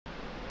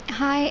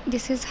Hi,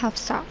 this is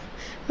Hafsa.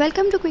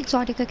 Welcome to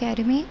Quixotic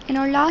Academy. In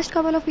our last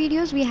couple of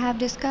videos, we have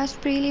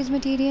discussed pre-release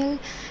material,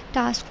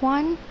 task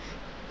 1,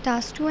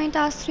 task 2 and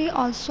task 3.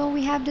 Also,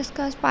 we have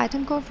discussed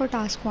Python code for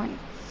task 1.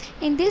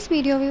 In this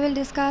video, we will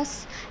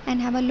discuss and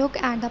have a look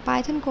at the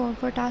Python code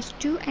for task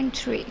 2 and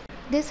 3.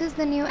 This is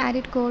the new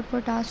added code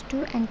for task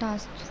 2 and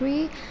task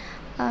 3.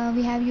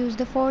 We have used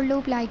the for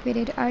loop like we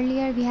did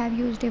earlier. We have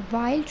used a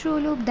while true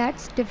loop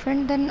that's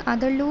different than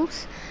other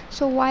loops.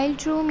 So while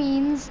true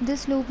means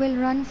this loop will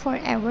run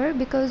forever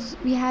because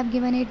we have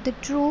given it the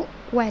true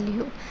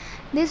value.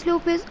 This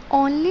loop is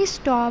only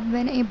stop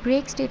when a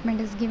break statement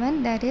is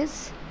given, that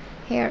is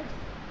here.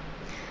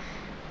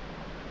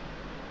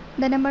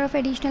 The number of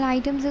additional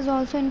items is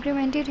also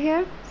incremented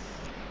here.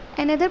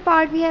 Another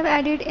part we have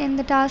added in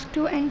the task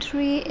 2 and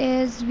 3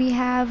 is we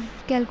have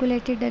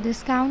calculated the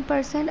discount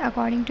percent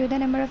according to the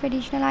number of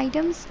additional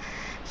items.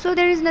 So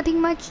there is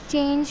nothing much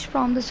changed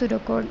from the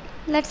pseudocode.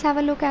 Let's have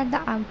a look at the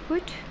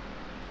output.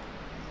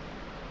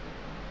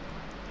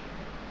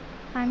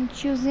 I'm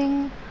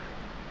choosing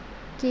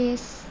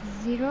case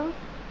 0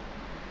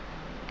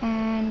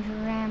 and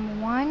RAM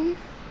 1,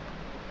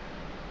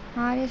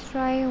 hard disk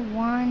drive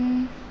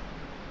 1,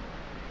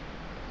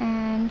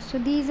 and so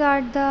these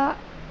are the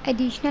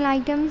additional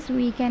items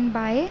we can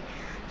buy.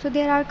 So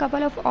there are a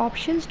couple of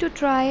options to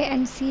try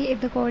and see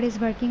if the code is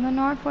working or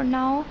not. For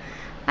now,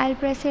 I'll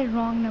press a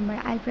wrong number.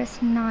 I'll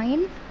press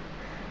 9.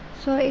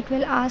 So it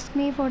will ask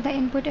me for the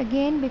input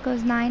again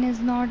because 9 is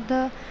not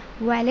the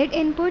valid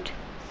input.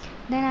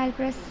 Then I'll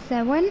press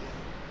 7.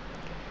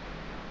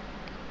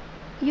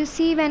 You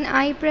see, when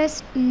I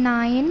pressed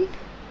 9,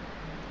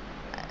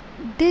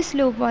 this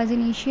loop was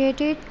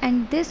initiated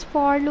and this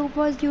for loop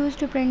was used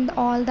to print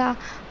all the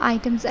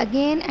items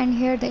again, and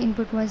here the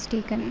input was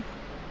taken.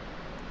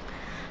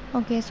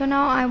 Okay, so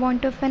now I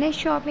want to finish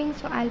shopping,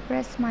 so I'll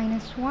press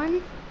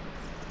 -1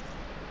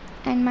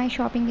 and my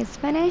shopping is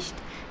finished.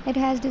 It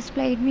has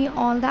displayed me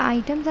all the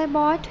items I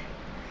bought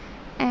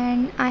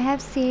and I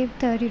have saved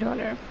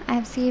 $30. I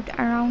have saved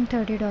around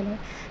 $30.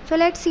 So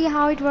let's see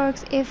how it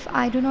works if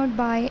I do not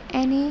buy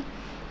any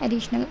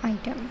additional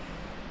item.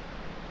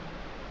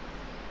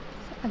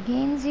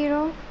 Again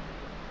 0,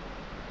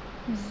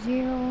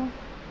 0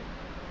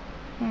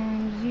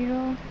 and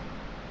 0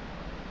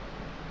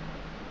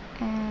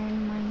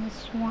 and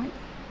 -1.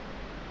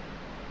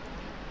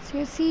 So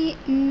you see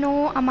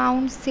no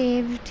amount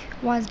saved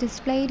was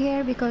displayed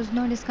here because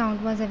no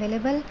discount was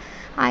available.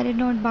 I did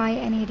not buy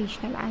any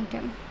additional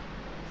item.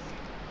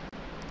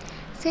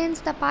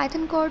 Since the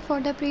Python code for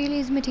the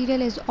pre-release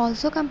material is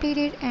also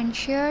completed and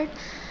shared,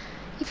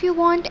 if you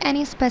want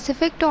any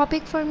specific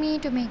topic for me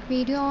to make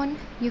video on,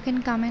 you can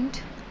comment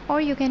or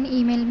you can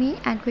email me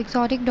at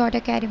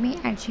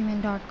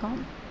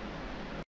quixotic.academy@gmail.com.